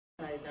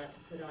not to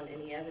put on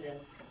any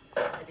evidence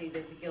at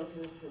either the guilt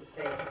innocence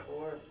phase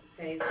or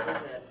the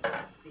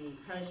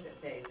punishment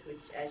phase, which,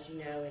 as you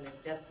know, in a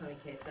death penalty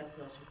case, that's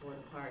the most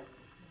important part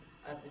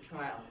of the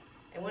trial.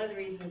 And one of the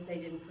reasons they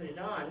didn't put it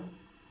on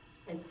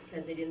is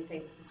because they didn't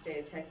think that the state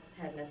of Texas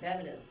had enough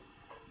evidence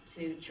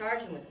to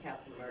charge him with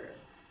capital murder.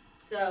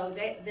 So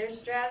their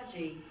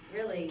strategy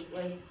really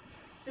was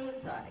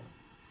suicide.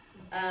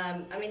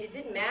 I mean, it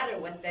didn't matter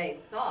what they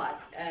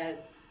thought.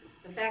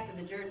 The fact that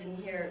the jury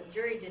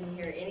didn't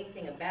hear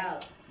anything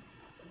about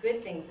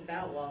good things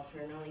about Walter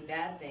and only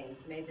bad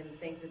things made them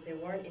think that there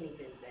weren't any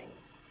good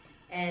things.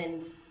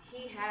 And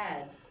he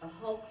had a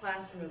whole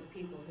classroom of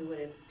people who would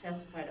have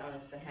testified on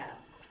his behalf.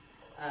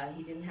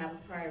 He didn't have a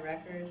prior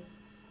record.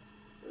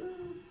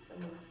 Ooh,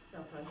 someone's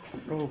cell phone.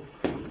 Oh.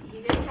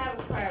 He didn't have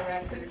a prior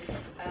record.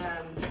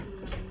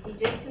 He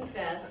did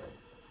confess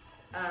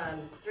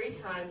 3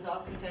 times.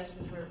 All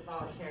confessions were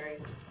voluntary.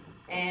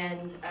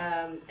 And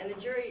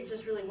the jury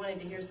just really wanted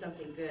to hear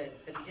something good,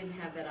 but he didn't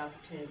have that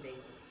opportunity.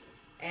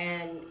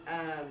 And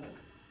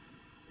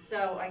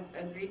so I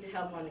agreed to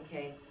help on the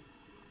case.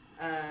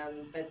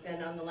 But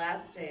then on the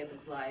last day of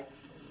his life,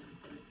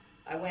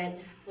 I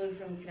flew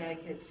from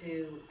Connecticut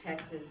to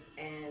Texas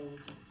and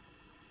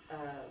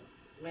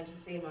went to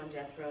see him on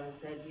death row and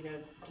said, you know,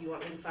 do you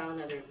want me to file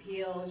another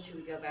appeal? Should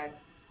we go back,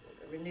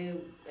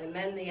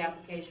 amend the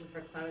application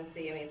for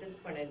clemency? I mean, at this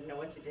point, I didn't know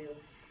what to do.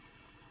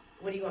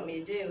 What do you want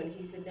me to do? And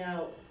he said,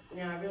 no,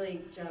 I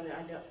really, Joan,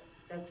 I don't,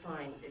 that's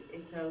fine,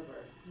 it's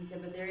over. He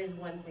said, but there is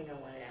one thing I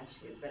want to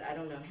ask you, but I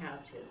don't know how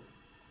to.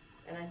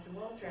 And I said,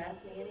 Walter,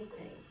 ask me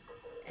anything.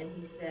 And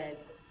he said,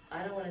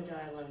 I don't want to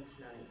die alone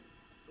tonight.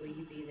 Will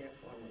you be there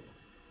for me?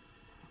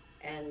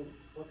 And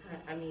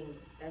I mean,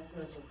 that's the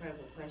most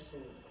incredible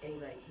question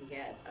anybody can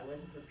get. I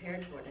wasn't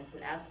prepared for it. And I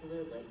said,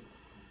 absolutely.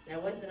 Now, I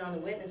wasn't on the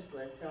witness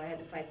list, so I had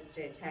to fight the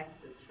state of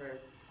Texas for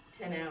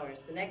 10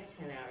 hours, the next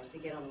 10 hours, to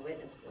get on the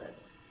witness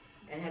list.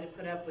 And I had to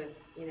put up with,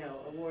 you know,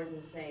 a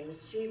warden saying,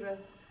 Ms. Cheever,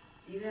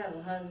 do you have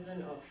a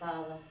husband or a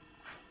father?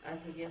 I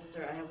said, yes,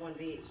 sir, I have one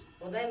of each.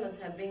 Well, they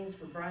must have beans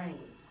for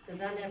brains,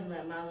 because I never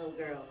let my little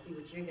girl see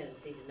what you're going to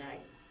see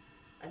tonight.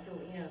 I said,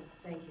 well, you know,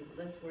 thank you,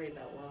 but let's worry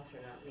about Walter,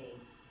 not me.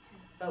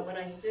 But when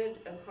I stood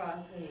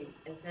across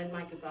and said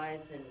my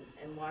goodbyes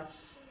and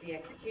watched the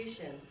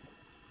execution,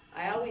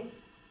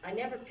 I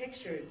never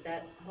pictured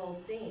that whole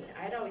scene.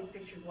 I had always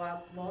pictured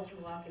Walter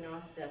walking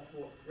off death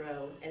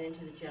row and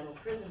into the general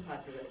prison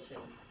population.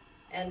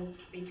 And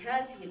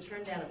because he had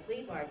turned down a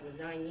plea bargain of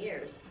 9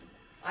 years,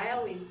 I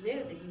always knew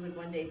that he would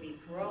one day be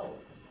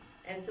paroled.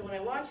 And so when I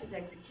watched his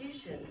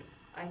execution,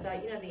 I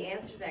thought, you know, the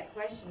answer to that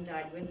question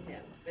died with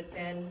him. But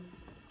then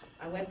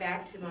I went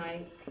back to my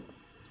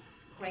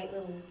quaint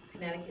little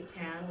Connecticut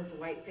town with the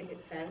white picket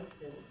fence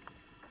and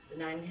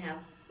the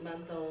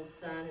 9.5-month-old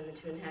son and the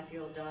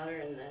 2.5-year-old daughter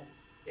and the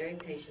very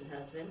patient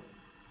husband,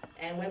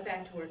 and went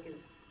back to work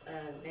as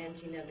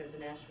managing editor of the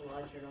National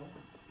Law Journal.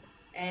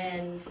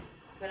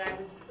 But I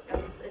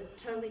was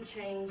a totally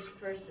changed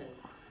person,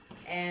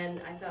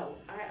 and I thought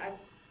I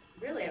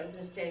was in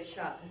a state of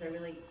shock because I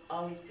really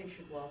always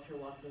pictured Walter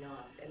walking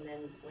off. And then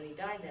when he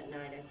died that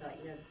night, I thought,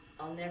 you know,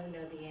 I'll never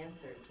know the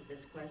answer to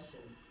this question.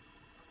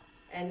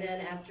 And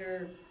then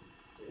after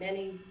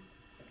many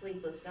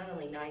sleepless, not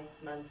only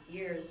nights, months,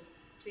 years,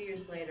 2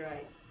 years later,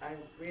 I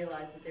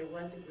realized that there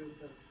was a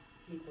group of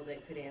people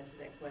that could answer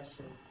that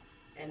question,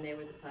 and they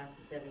were the class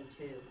of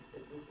 72, the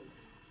group of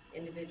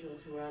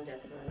individuals who were on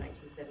death row in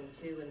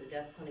 1972 when the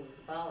death penalty was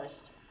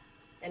abolished,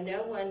 and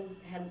no one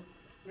had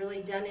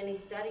really done any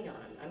study on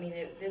them. I mean,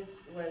 this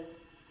was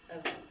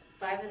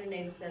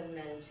 587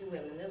 men and 2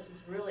 women. This was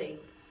really,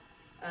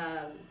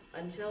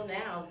 until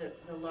now,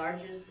 the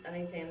largest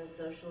unexamined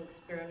social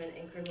experiment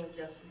in criminal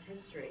justice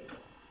history.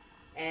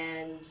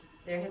 And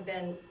there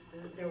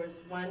was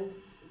one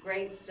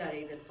great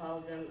study that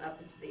followed them up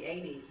into the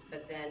 80s,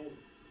 but then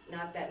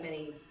not that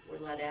many were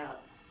let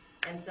out.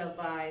 And so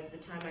by the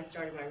time I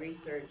started my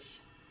research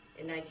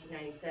in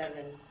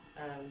 1997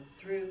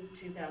 through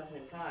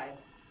 2005,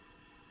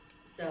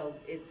 so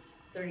it's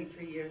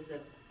 33 years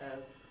of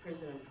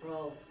prison and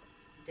parole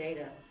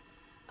data,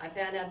 I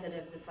found out that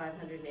of the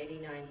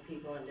 589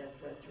 people on death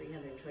row,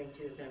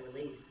 322 have been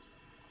released.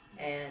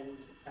 And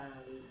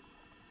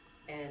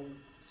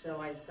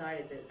so I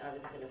decided that I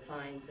was going to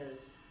find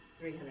those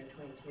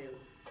 322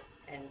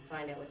 and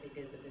find out what they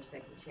did with their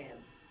second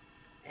chance.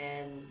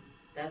 And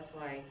that's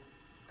why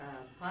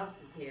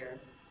Pops is here,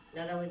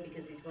 not only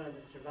because he's one of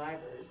the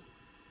survivors,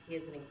 he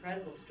has an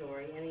incredible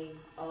story, and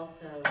he's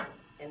also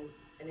an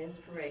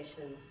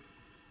inspiration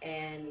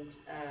and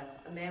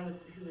a man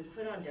who was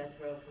put on death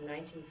row from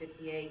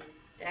 1958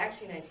 to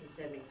actually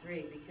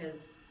 1973,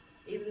 because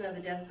even though the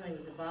death penalty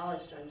was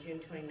abolished on June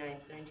 29,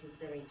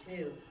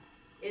 1972,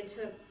 it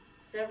took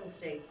several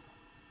states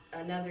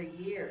another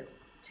year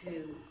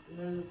to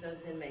move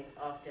those inmates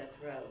off death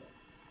row.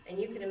 And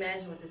you can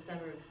imagine what the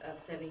summer of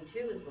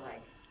 72 was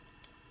like.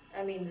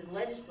 I mean, the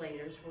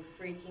legislators were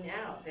freaking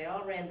out. They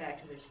all ran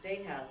back to their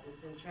state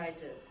houses and tried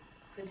to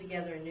put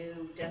together a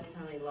new death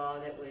penalty law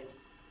that would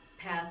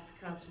pass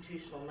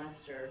constitutional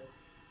muster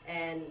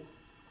and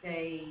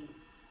they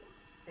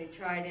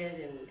tried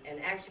it,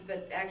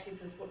 but actually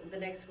for the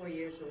next 4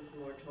 years there was a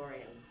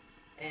moratorium.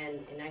 And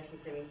in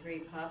 1973,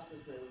 Pops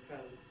was moved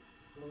from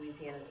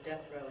Louisiana's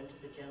death row into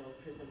the general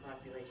prison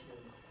population.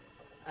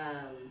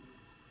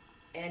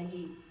 And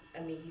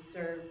he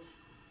served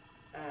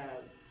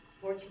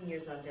 14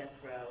 years on death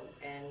row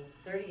and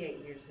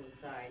 38 years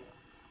inside.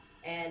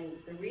 And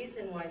the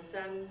reason why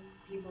some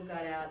people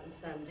got out and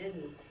some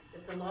didn't,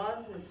 that the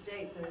laws in the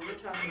states, I mean,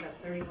 we're talking about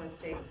 31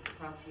 states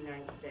across the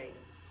United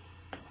States,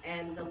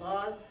 and the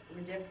laws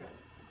were different.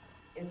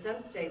 In some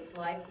states,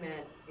 life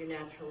meant your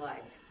natural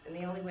life, and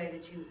the only way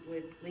that you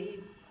would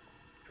leave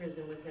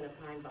prison was in a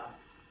pine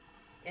box.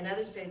 In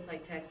other states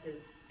like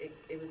Texas,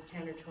 it was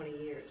 10 or 20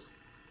 years.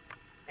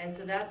 And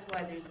so that's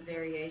why there's a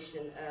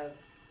variation of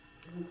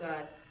who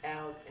got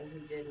out and who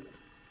didn't.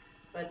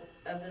 But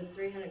of those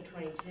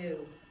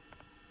 322,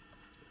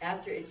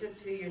 after it took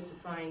 2 years to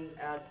find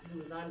out who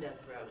was on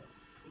death row,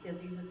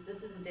 because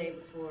this is a day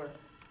before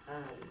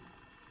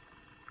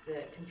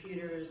the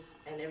computers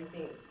and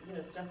everything,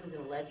 stuff was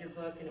in a ledger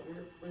book, and it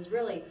was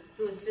really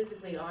who was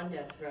physically on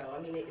death row.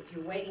 I mean, if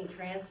you're waiting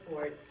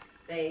transport,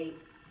 they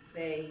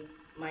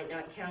might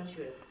not count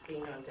you as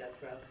being on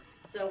death row.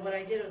 So what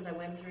I did was I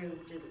went through,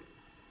 did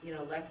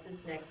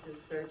LexisNexis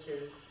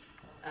searches,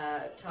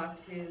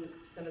 talked to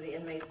some of the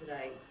inmates that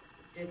I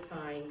did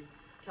find,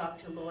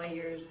 talked to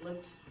lawyers,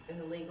 looked in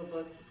the legal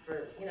books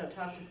for,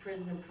 talked to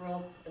prison and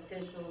parole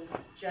officials,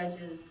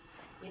 judges.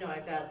 I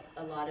got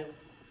a lot of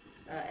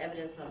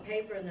evidence on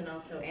paper and then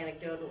also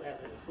anecdotal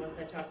evidence. Once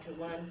I talked to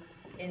one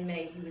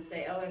inmate, he would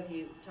say, "Oh, have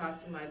you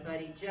talked to my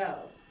buddy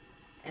Joe?"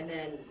 And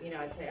then,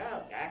 I'd say,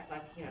 "Oh, act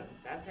like,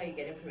 that's how you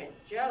get information."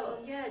 "Joe,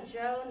 oh yeah,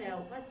 Joe, now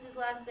what's his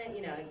last name?"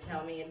 He'd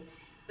tell me.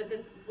 But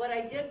what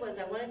I did was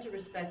I wanted to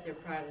respect their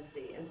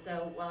privacy. And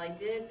so while I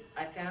did,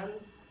 I found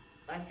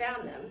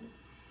them,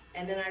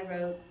 and then I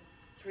wrote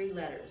 3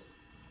 letters.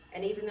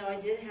 And even though I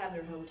did have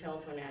their home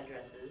telephone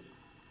addresses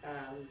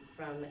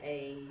from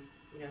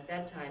at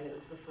that time it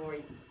was before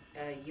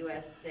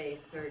USA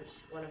Search,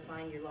 want to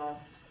find your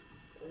lost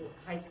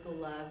high school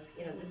love,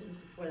 this was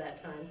before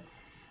that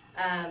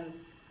time.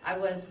 I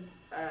was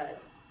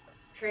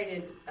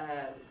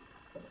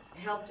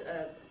helped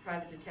a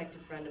private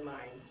detective friend of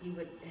mine. He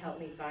would help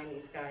me find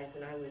these guys,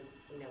 and I would,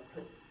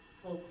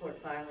 pull court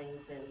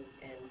filings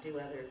and do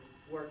other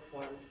work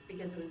for him,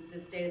 because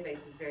this database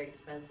was very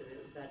expensive. It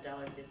was about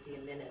 $1.50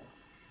 a minute,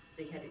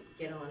 so you had to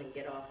get on and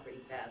get off pretty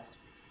fast.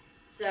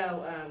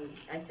 So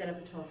I set up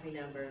a toll-free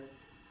number,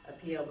 a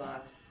P.O.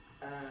 box,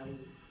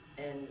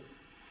 and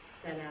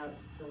sent out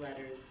the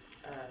letters.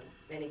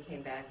 Many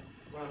came back,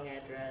 wrong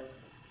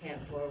address,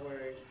 can't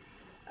forward,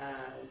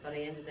 but I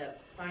ended up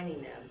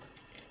finding them.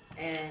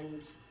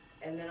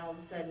 And then all of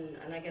a sudden,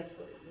 and I guess,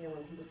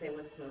 when people say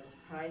what's the most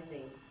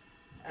surprising,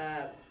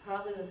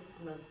 probably what's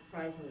the most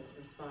surprising was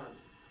the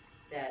response,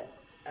 that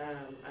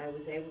I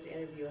was able to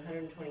interview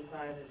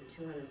 125 of the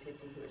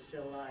 250 who are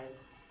still alive,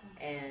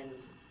 and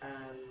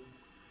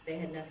they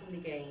had nothing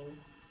to gain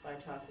by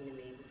talking to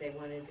me, but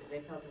they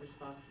felt the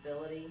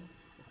responsibility.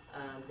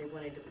 They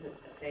wanted to put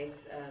a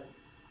face of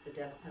the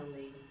death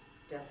penalty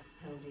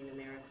in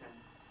America,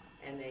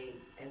 and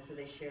so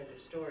they shared their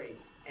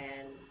stories.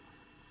 And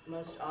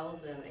most all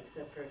of them,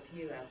 except for a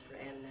few, asked for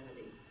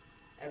anonymity.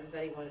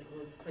 Everybody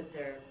would put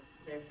their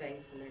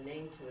face and their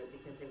name to it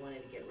because they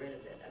wanted to get rid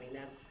of it. I mean,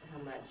 that's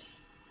how much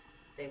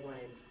they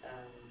wanted,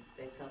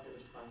 they felt the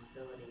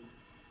responsibility.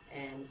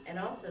 And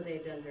also they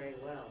had done very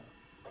well.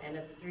 And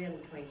of the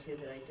 322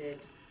 that I did,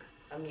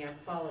 I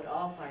followed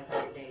all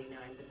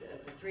 589, but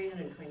of the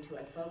 322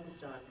 I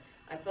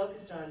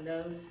focused on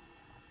those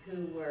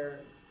who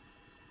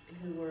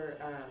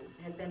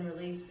had been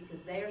released,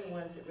 because they are the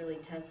ones that really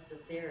test the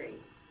theory: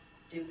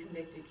 do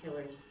convicted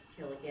killers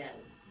kill again?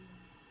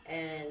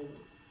 And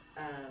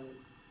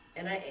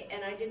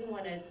I didn't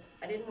want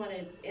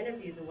to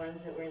interview the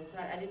ones that were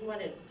inside. I didn't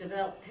want to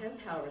develop pen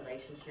pal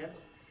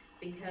relationships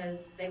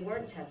because they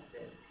weren't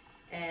tested.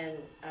 And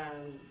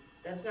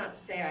that's not to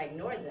say I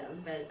ignored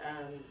them,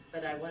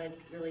 but I wanted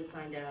to really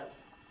find out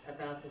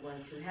about the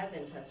ones who have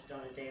been tested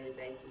on a daily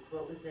basis.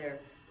 What was their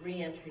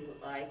re-entry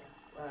like?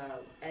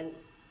 And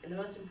the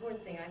most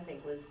important thing, I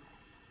think, was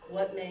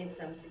what made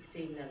some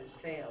succeed and others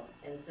fail.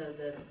 And so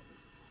the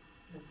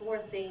 4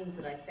 themes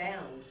that I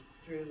found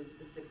through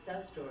the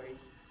success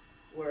stories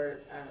were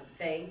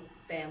faith,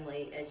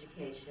 family,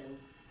 education,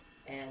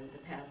 and the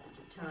passage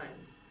of time.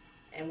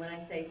 And when I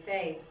say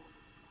faith,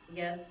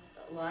 yes,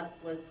 a lot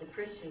was the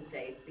Christian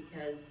faith,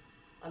 because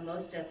on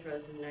most death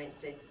rows in the United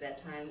States at that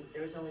time,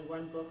 there was only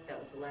one book that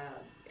was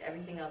allowed.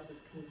 Everything else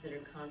was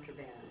considered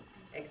contraband,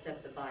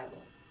 except the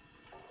Bible.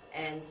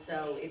 And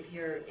so if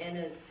you're in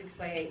a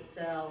 6x8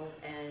 cell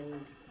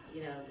and,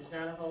 there's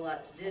not a whole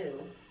lot to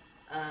do,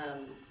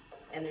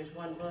 and there's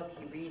one book,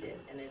 you read it.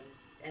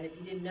 And if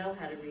you didn't know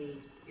how to read,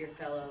 your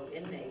fellow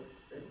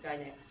inmates, the guy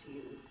next to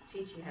you,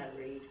 teach you how to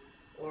read,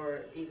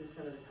 or even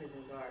some of the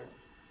prison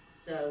guards.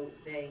 So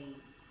they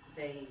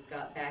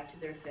got back to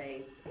their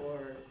faith or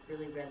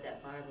really read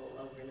that Bible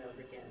over and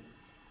over again.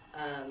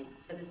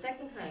 But the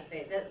second kind of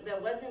faith,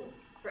 that wasn't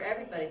for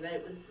everybody, but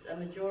it was a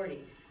majority.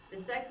 The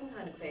second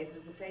kind of faith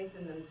was a faith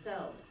in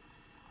themselves,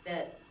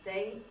 that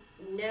they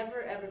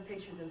never ever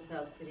pictured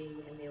themselves sitting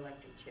in the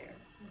electric chair.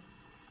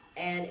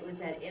 And it was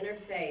that inner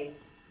faith,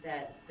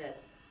 that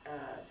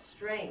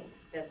strength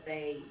that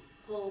they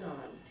pulled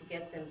on to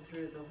get them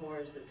through the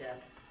horrors of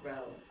death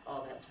row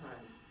all that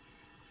time.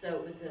 So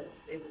it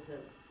was a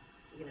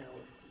you know,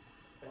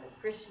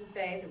 a Christian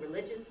faith, a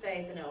religious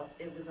faith, and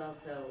it was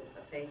also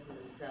a faith in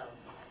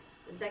themselves.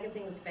 The second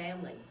thing was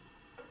family.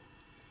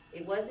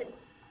 It wasn't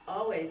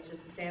always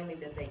just the family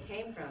that they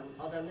came from,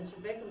 although Mr.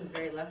 Bickham was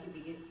very lucky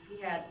because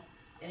he had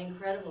an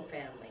incredible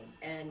family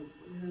and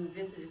who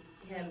visited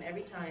him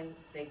every time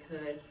they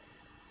could,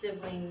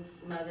 siblings,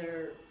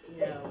 mother,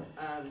 you know,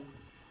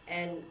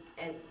 and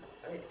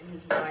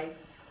his wife.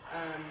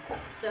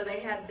 So they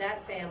had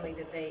that family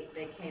that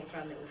they came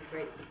from that was a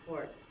great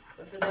support.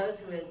 But for those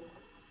who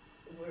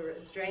were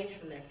estranged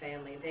from their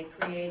family, they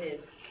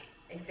created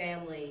a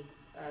family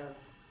of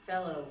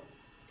fellow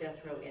death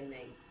row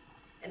inmates.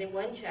 And in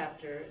one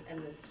chapter,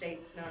 and the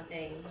state's not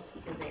named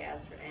because they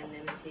asked for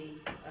anonymity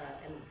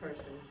and the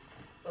person,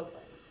 but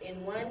in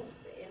one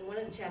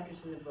of the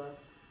chapters in the book,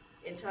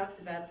 it talks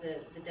about the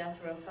Death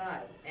Row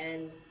Five,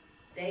 and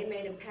they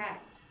made a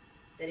pact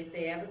that if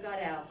they ever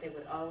got out, they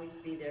would always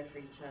be there for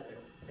each other.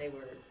 They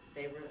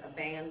were a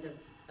band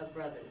of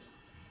brothers,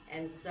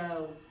 and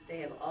so they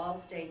have all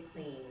stayed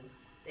clean.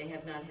 They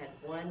have not had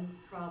one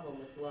problem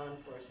with law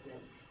enforcement,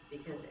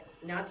 because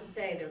not to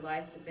say their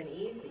lives have been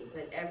easy,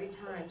 but every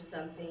time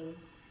something,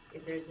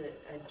 if there's a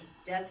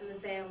death in the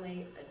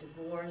family, a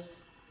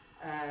divorce,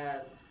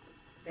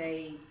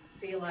 they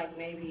feel like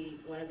maybe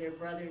one of their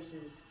brothers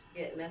is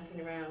messing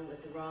around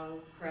with the wrong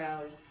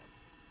crowd,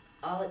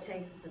 all it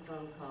takes is a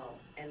phone call,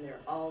 and they're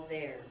all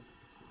there.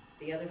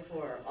 The other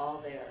four are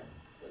all there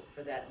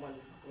for that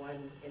one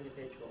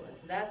individual. And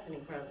so that's an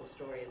incredible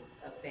story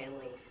of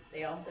family.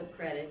 They also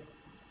credit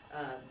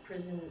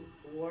prison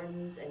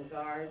wardens and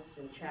guards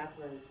and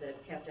chaplains that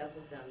have kept up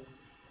with them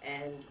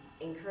and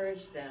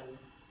encouraged them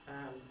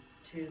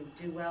to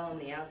do well on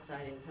the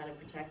outside and kind of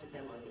protected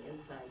them on the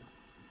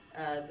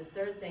inside. The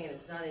third thing, and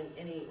it's not in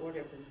any order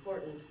of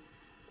importance,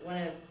 one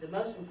of the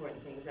most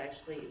important things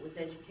actually was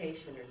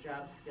education or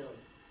job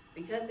skills.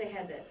 Because they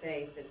had that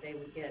faith that they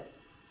would get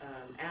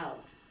out,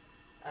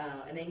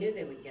 and they knew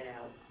they would get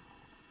out,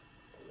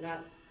 not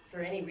for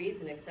any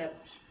reason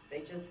except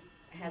they just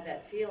had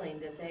that feeling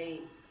that they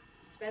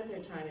spent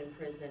their time in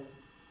prison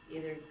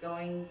either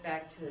going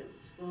back to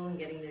school and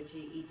getting their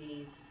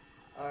GEDs,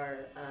 or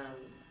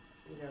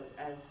you know,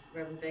 as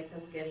Reverend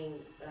Bickham, getting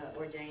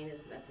ordained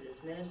as a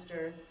Methodist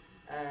minister,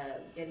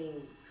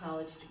 getting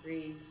college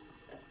degrees.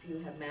 A few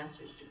have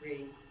master's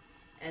degrees,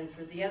 and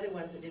for the other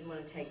ones that didn't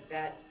want to take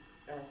that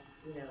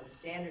you know,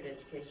 standard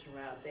education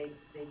route, they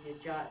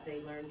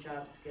learned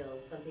job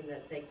skills, something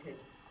that they could,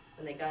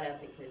 when they got out,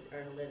 they could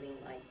earn a living,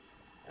 like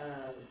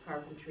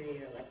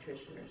carpentry or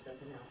electrician or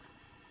something else.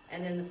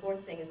 And then the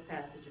fourth thing is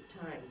passage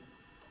of time.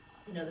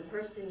 You know, the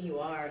person you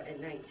are at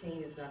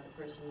 19 is not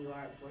the person you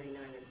are at 49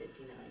 or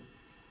 59.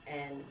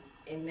 And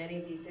in many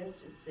of these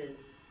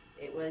instances,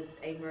 it was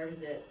a murder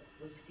that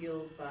was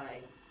fueled by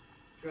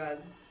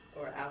drugs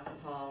or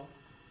alcohol,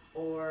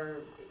 or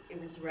it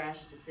was a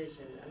rash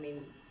decision. I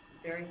mean,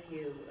 very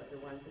few of the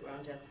ones that were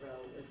on death row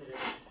was it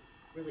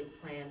a really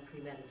planned,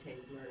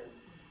 premeditated murder.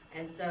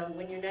 And so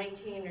when you're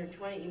 19 or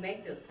 20, you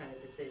make those kind of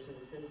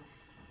decisions. And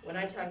when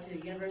I talk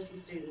to university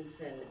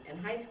students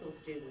and high school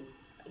students,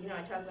 you know,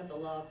 I talk about the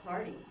law of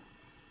parties.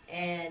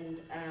 And,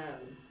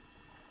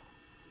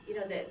 you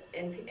know,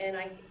 and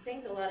I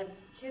think a lot of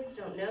kids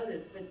don't know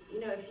this, but, you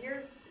know,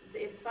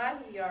 if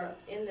 5 of you are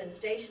in the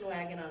station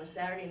wagon on a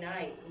Saturday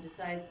night and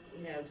decide,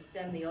 you know, to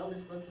send the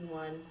oldest looking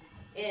one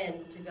in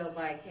to go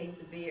buy a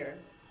case of beer,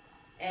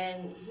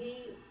 and he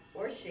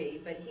or she,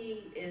 but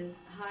he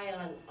is high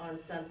on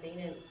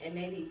something and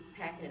maybe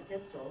packing a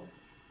pistol,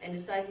 and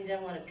decides he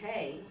doesn't want to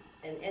pay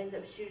and ends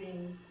up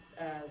shooting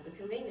the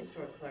convenience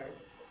store clerk,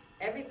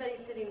 everybody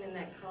sitting in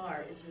that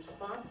car is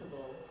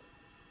responsible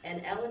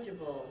and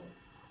eligible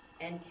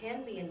and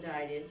can be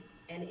indicted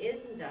and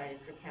is indicted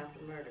for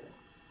capital murder.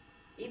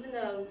 Even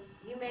though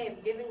you may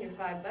have given your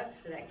 $5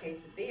 for that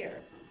case of beer,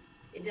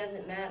 it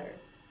doesn't matter.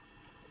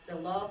 The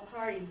law of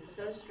parties is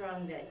so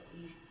strong that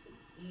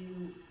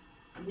you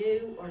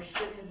knew or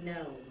should have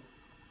known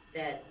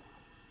that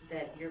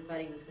your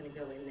buddy was going to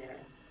go in there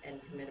and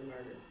commit a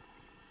murder.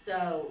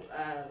 So,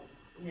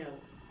 you know,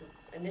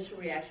 the initial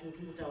reaction when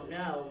people don't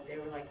know, they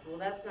were like, well,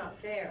 that's not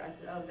fair. I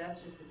said, oh,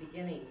 that's just the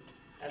beginning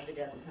of the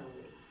death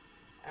penalty.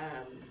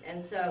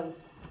 And so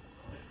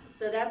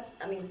that's,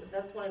 I mean,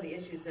 that's one of the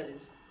issues that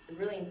is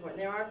really important.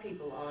 There are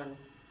people on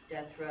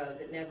death row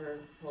that never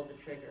pulled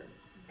the trigger.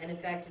 And in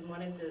fact, in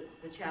one of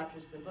the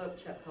chapters of the book,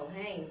 Chuck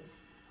Culhane,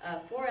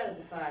 4 out of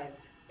the 5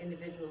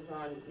 individuals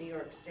on New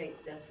York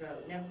State's death row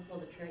never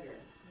pulled the trigger,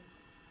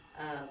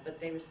 but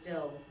they were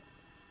still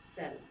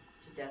sent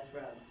to death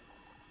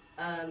row.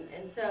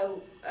 And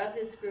so, of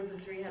this group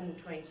of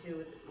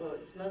 322, what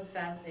was most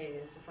fascinating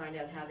is to find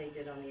out how they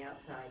did on the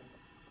outside.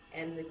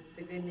 And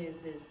the good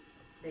news is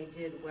they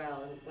did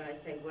well, and when I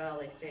say well,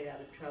 they stayed out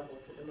of trouble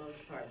for the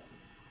most part.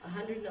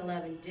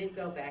 111 did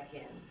go back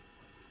in,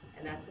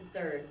 and that's a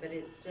third, but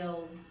it's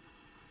still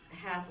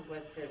half of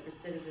what the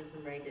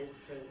recidivism rate is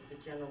for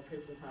the general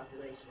prison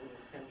population in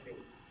this country.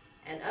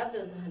 And of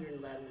those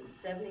 111,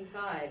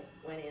 75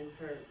 went in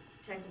for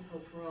technical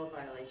parole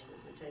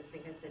violations, which I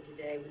think I said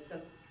today was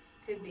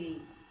could be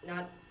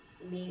not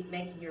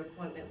making your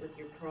appointment with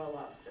your parole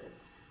officer,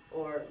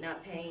 or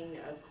not paying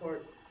a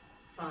court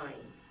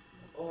fine,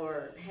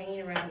 or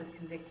hanging around with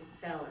convicted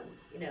felons.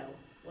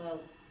 Well,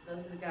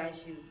 those are the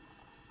guys you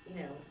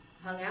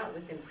hung out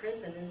with in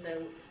prison, and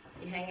so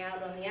you hang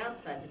out on the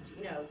outside, but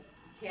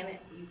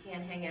you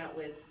can't hang out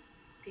with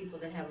people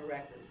that have a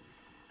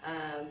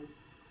record.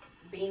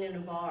 Being in a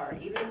bar,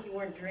 even if you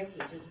weren't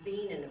drinking, just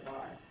being in a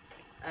bar.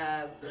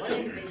 One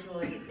individual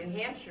in New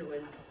Hampshire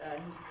was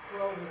his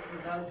parole was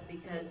revoked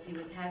because he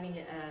was having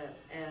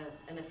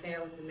an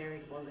affair with a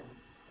married woman.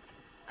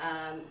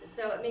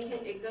 So I mean,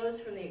 it goes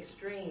from the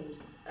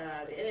extremes,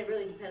 and it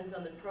really depends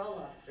on the parole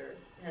officer.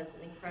 It has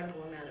an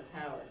incredible amount of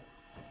power.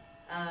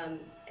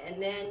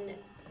 And then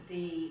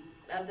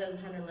of those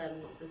 111,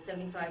 the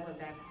 75 went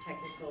back for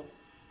technical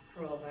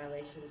parole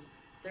violations.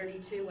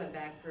 32 went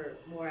back for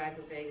more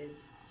aggravated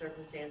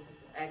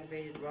circumstances,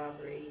 aggravated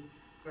robbery,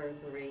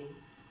 burglary,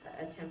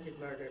 attempted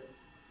murder.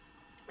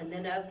 And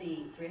then of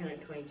the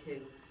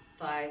 322,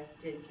 5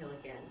 did kill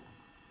again.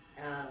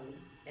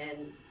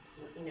 And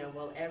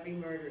while every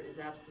murder is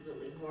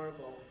absolutely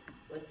horrible,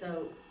 what's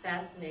so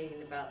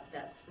fascinating about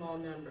that small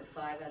number,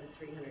 5 out of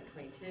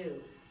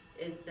 322,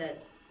 is that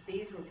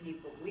these were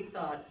people, we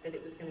thought that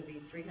it was going to be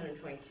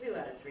 322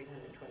 out of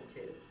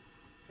 322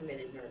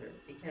 committed murder,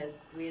 because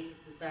we as a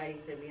society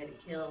said we had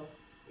to kill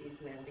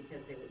these men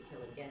because they would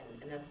kill again,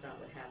 and that's not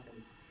what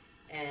happened.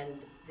 And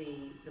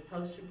the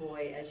poster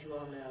boy, as you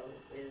all know,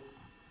 is,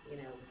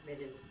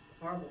 committed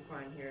a horrible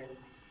crime here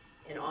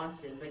in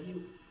Austin, but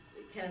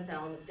Kenneth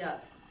Allen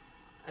McDuff.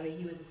 I mean,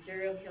 he was a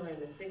serial killer in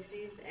the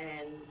 60s,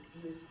 and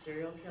he was a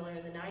serial killer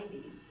in the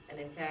 90s. And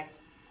in fact,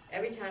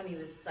 every time he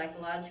was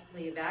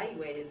psychologically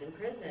evaluated in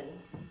prison,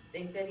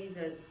 they said he's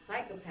a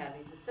psychopath,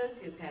 he's a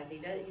sociopath,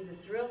 he's a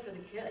thrill for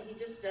the kill. He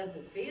just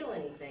doesn't feel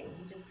anything.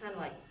 He just kind of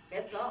like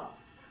gets off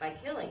by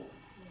killing.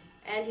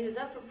 And he was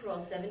up for parole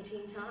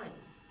 17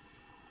 times.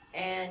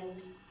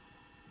 And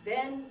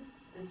then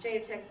the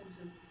state of Texas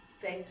was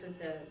faced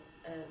with a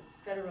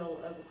federal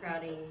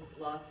overcrowding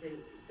lawsuit,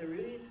 the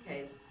Ruiz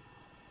case.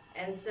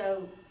 And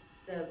so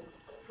the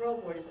parole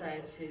board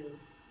decided to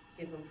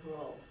give him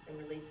parole and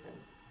release him.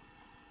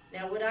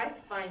 Now, what I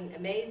find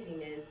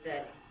amazing is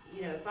that,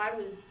 if I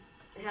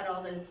had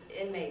all those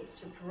inmates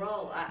to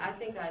parole, I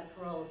think I'd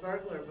parole a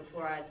burglar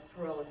before I'd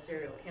parole a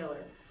serial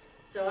killer.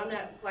 So I'm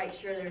not quite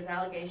sure. There's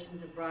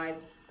allegations of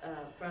bribes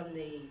from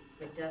the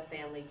McDuff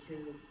family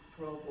to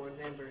parole board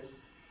members.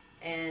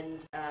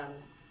 And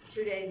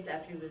 2 days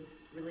after he was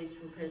released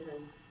from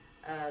prison,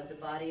 the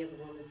body of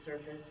a woman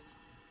surfaced,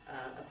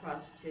 a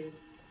prostitute.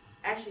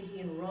 Actually,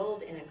 he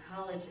enrolled in a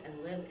college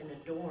and lived in a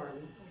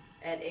dorm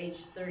at age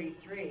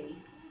 33.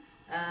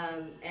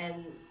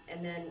 And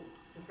then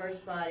the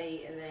first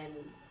body, and then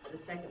the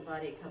second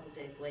body a couple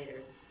days later.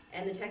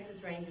 And the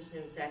Texas Rangers knew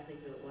exactly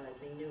who it was.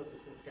 They knew it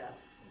was McDuff.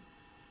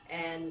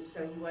 And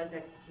so he was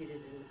executed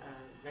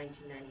in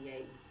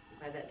 1998.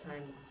 By that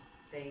time,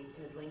 they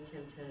had linked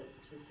him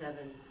to 7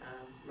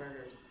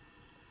 murders.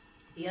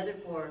 The other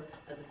 4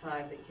 of the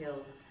 5 that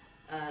killed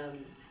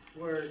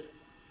were,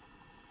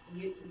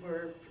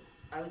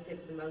 I would say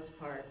for the most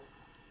part,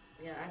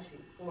 actually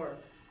 4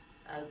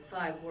 out of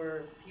 5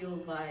 were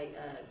fueled by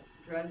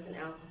drugs and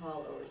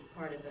alcohol, or was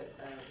part of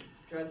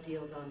a drug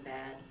deal gone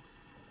bad,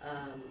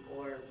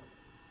 or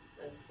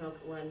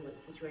one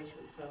situation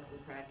with smoking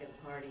crack at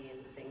a party and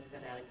things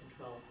got out of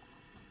control.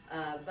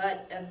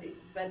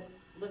 But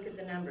look at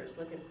the numbers.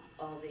 Look at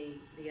all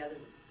the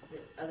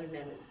other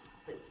men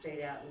that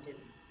stayed out and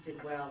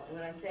did well. And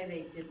when I say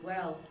they did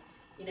well,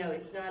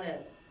 it's not a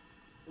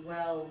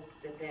well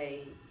that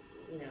they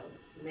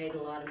made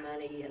a lot of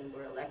money and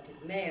were elected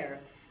mayor,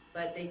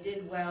 but they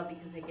did well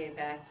because they gave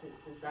back to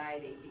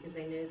society, because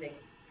they knew they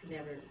could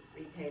never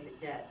repay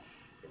the debt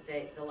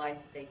the life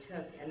that they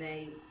took, and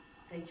they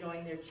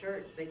joined their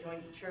church. They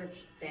joined the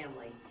church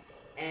family.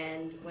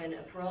 And when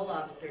a parole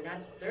officer,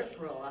 not their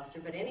parole officer,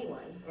 but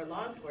anyone, or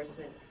law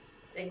enforcement,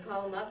 they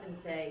call them up and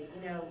say,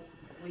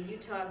 will you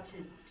talk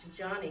to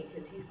Johnny,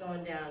 because he's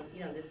going down,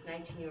 this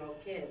 19-year-old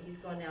kid, he's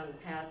going down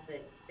the path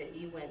that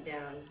you went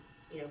down,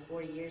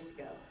 40 years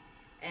ago.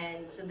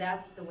 And so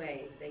that's the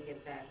way they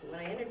get back. And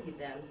when I interviewed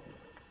them,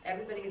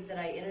 everybody that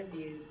I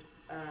interviewed,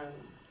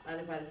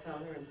 either by the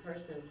phone or in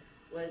person,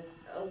 was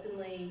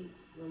openly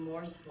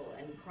remorseful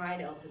and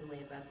cried openly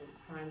about the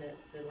crime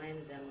that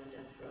landed them on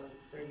death row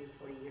 30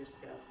 or 40 years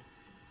ago.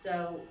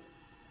 So,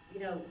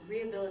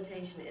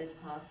 rehabilitation is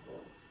possible.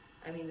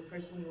 I mean, the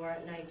person you are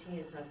at 19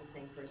 is not the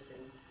same person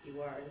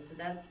you are. And so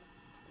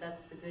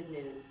that's the good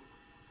news,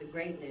 the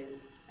great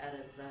news out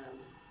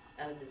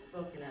of this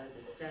book and out of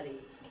this study,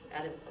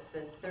 out of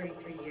the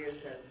 33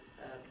 years of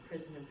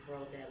prison and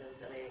parole data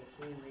that I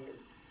accumulated.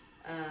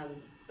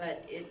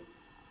 But it,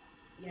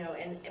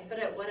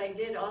 but what I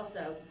did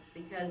also,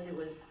 because it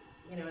was,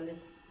 and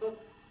this book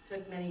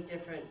took many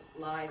different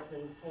lives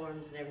and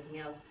forms and everything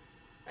else.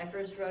 I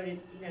first wrote it,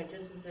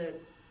 just as a,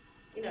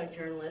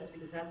 journalist,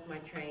 because that's my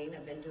trade.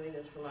 I've been doing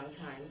this for a long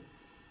time.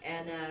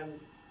 And,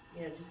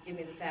 just give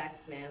me the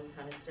facts, ma'am,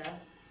 kind of stuff.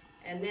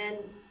 And then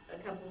a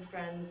couple of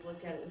friends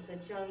looked at it and said,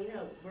 Joan,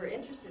 we're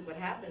interested what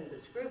happened to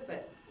this group,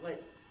 but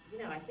what,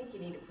 I think you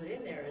need to put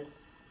in there is,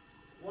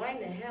 why in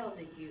the hell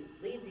did you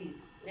leave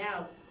these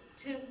now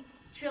 2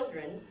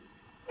 children,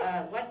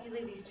 why did you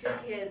leave these 2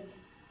 kids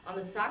on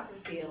the soccer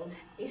field,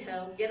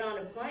 get on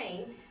a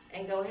plane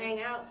and go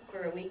hang out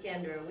for a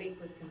weekend or a week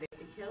with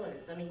convicted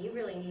killers? I mean, you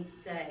really need to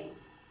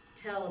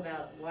tell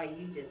about why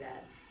you did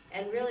that.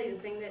 And really the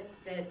thing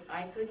that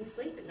I couldn't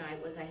sleep at night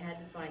was I had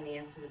to find the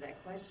answer to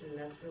that question, and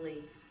that's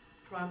really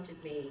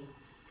prompted me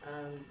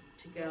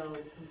to go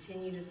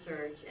continue to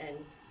search and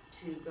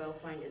to go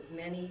find as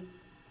many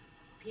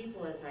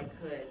people as I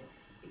could,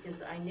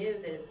 because I knew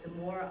that the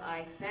more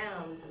I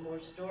found, the more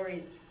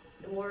stories,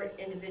 the more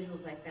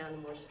individuals I found,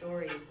 the more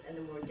stories and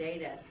the more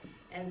data.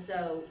 And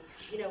so,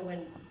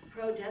 when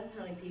pro-death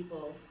penalty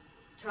people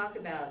talk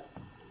about,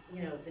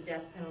 the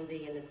death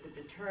penalty and it's a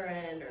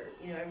deterrent or,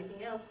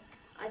 everything else,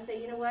 I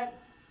say, you know what,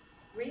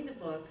 read the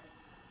book,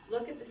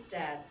 look at the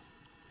stats.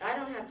 I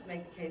don't have to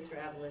make the case for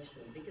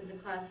abolition because the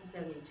class of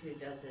 72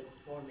 does it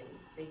for me.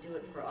 They do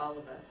it for all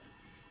of us.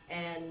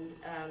 And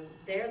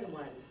they're the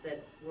ones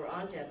that were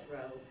on death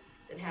row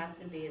that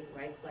happened to be at the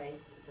right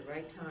place at the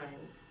right time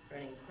for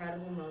an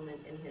incredible moment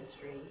in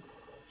history,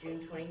 June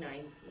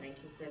 29th,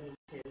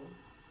 1972.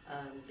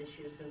 This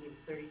year is going to be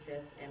the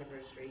 35th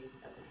anniversary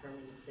of the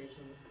Furman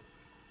decision.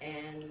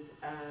 And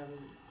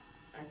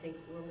I think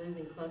we're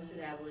moving closer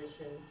to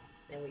abolition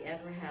than we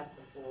ever have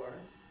before,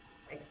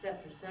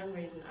 except for some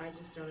reason I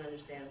just don't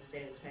understand the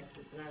state of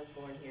Texas, and I was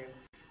born here.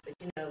 But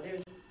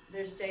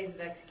there's stays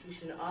of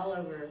execution all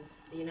over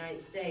the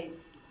United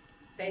States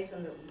based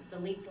on the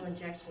lethal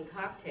injection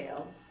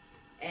cocktail,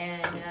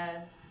 and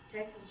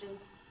Texas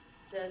just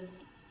says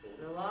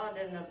the law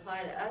doesn't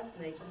apply to us,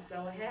 and they just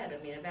go ahead.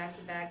 I mean, a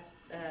back-to-back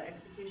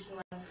execution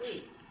last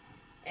week,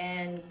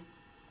 and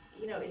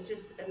it's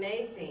just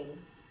amazing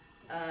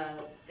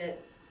that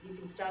you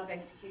can stop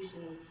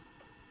executions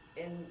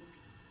in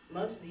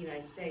most of the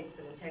United States,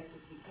 but in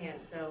Texas you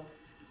can't. So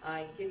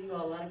I give you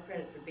all a lot of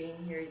credit for being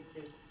here.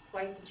 There's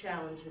quite the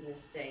challenge in this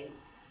state.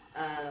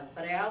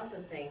 But I also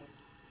think,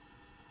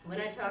 when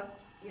I talk,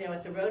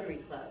 at the Rotary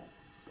Club,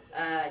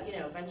 a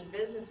bunch of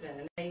businessmen,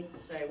 and they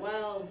say,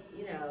 well,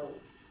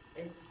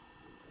 it's,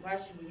 why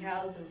should we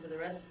house them for the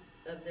rest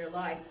of their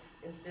life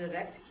instead of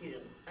execute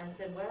them? I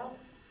said, well,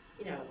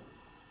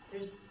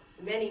 there's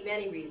many,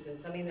 many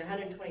reasons. I mean, there are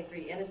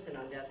 123 innocent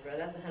on death row.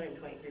 That's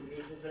 123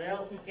 reasons, but I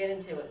don't get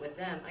into it with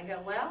them. I go,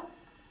 well,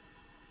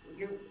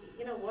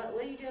 what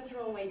are you doing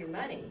throwing away your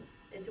money?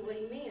 They said, what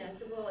do you mean? I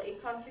said, well,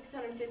 it costs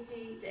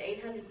 $650,000 to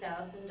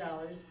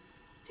 $800,000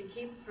 to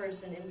keep a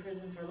person in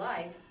prison for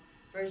life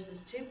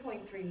versus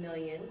 $2.3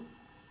 million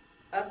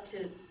up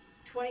to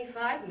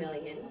 $25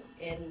 million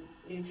in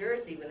New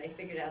Jersey when they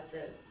figured out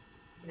the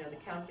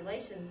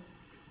calculations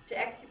to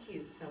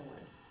execute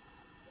someone.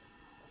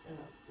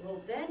 Well,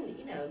 then,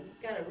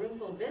 you've got a room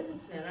full of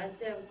businessmen. I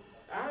said,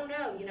 I don't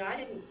know,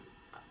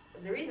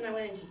 the reason I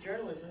went into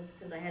journalism is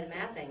because I had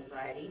math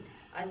anxiety.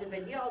 I said,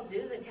 but y'all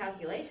do the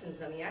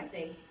calculations. I mean, I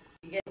think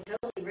you get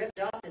totally ripped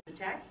off as a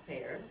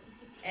taxpayer.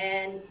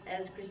 And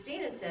as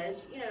Christina says,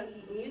 you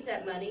can use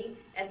that money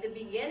at the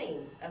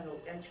beginning of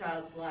a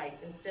child's life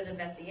instead of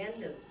at the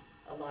end of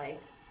a life.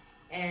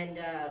 And,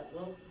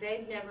 well,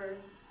 they'd never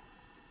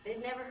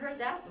heard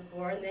that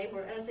before, and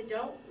I said,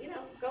 don't,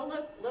 go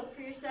look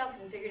for yourself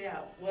and figure it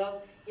out.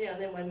 Well,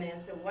 and then one man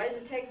said, why does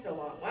it take so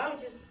long? Why don't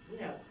we just,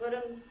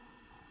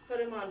 put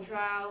them on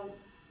trial,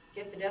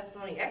 get the death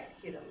penalty,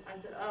 execute them? I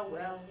said, oh,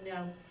 well,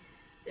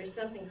 there's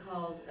something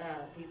called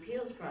the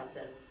appeals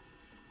process,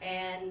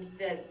 and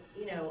that,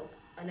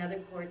 another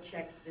court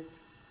checks this,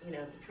 the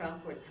trial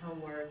court's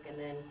homework, and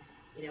then,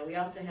 we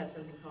also have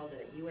something called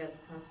the U.S.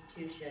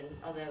 Constitution,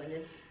 although in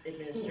this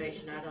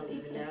administration I don't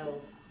even know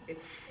if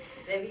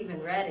they've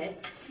even read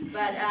it,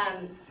 but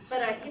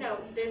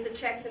there's a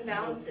checks and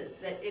balances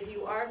that if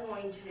you are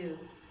going to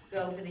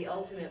go for the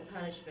ultimate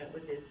punishment,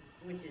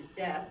 which is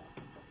death,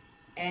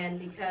 and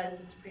because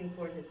the Supreme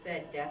Court has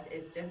said death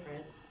is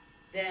different,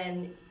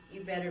 then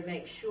you better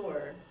make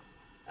sure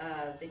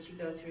that you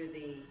go through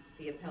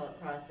the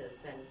appellate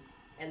process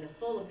and the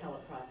full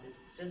appellate process.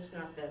 It's just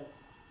not the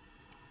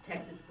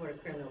Texas Court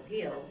of Criminal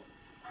Appeals,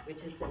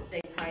 which is the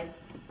state's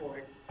highest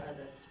court,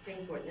 the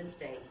Supreme Court in this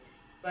state,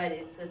 but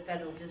it's a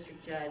federal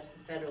district judge,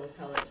 the federal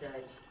appellate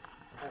judge,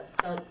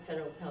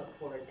 federal appellate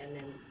court, and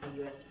then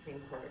the U.S. Supreme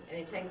Court. And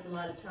it takes a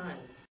lot of time.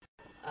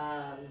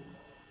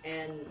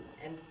 And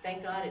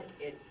thank God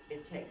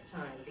it takes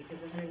time, because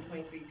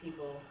 123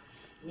 people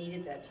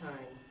needed that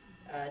time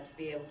to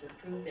be able to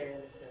prove their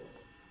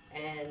innocence.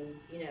 And,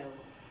 you know,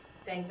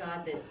 thank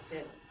God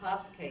that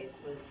Pop's case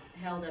was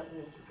held up in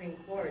the Supreme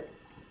Court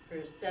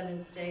for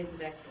 7 stays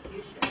of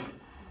execution.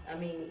 I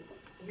mean,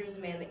 here's a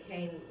man that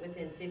came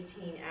within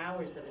 15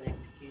 hours of an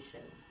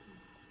execution.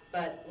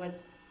 But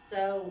what's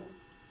so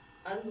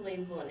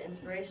unbelievable and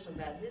inspirational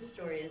about his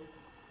story is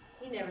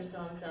he never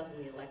saw himself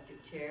in the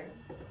electric chair.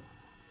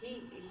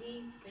 He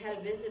had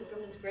a visit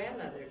from his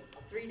grandmother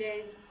 3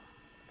 days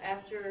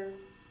after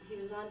he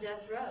was on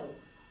death row.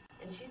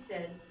 And she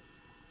said,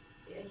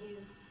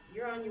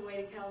 you're on your way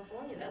to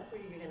California. That's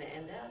where you're going to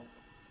end up.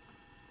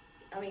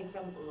 I mean,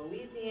 from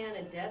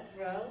Louisiana death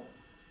row,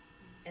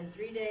 and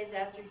 3 days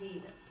after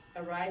he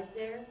arrives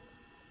there,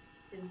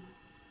 his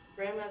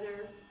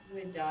grandmother, who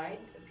had died,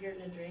 appeared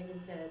in a dream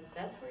and said,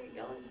 that's where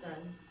you're going, son.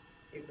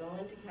 You're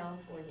going to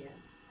California.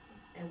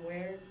 And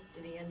where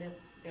did he end up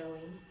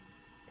going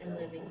and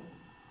living?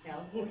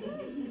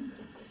 California.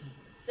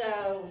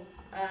 So,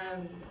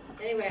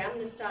 anyway, I'm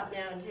going to stop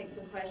now and take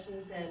some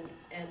questions,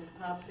 and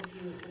Pops, if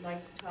you would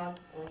like to talk,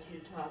 I want you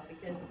to talk,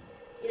 because,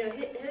 you know,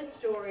 his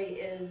story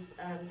is,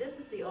 this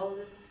is the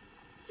oldest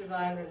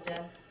survivor of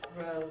death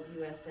row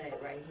USA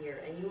right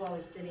here, and you all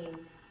are sitting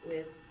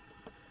with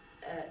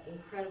an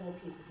incredible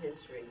piece of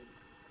history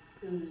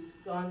who's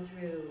gone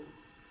through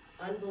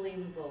an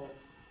unbelievable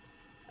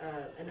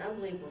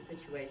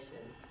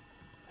situation.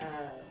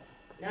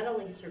 Not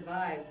only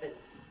survived,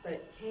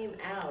 but came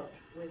out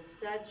with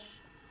such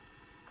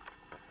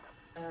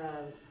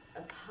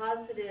a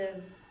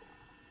positive,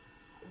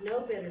 no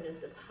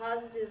bitterness, a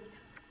positive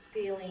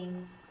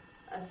feeling,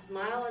 a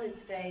smile on his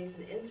face,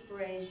 an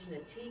inspiration, a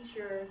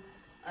teacher.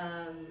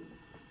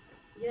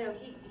 You know,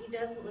 he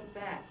doesn't look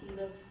back. He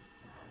looks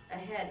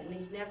ahead, and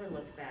he's never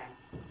looked back.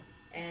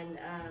 And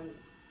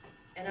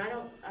I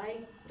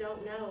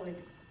don't know if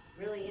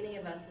really any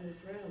of us in this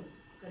room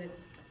could have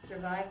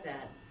survived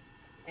that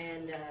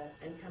and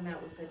come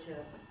out with such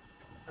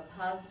a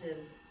positive,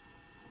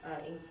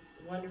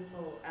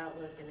 wonderful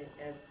outlook and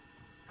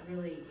a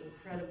really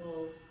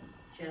incredible,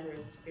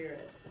 generous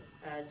spirit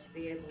to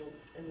be able.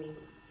 I mean,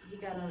 he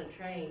got on a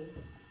train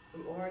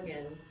from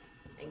Oregon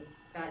and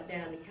got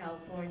down to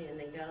California, and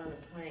then got on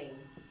a plane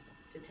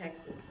to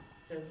Texas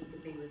so he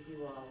could be with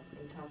you all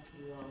and talk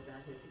to you all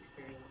about his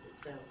experiences.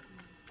 So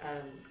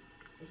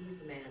he's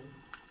the man.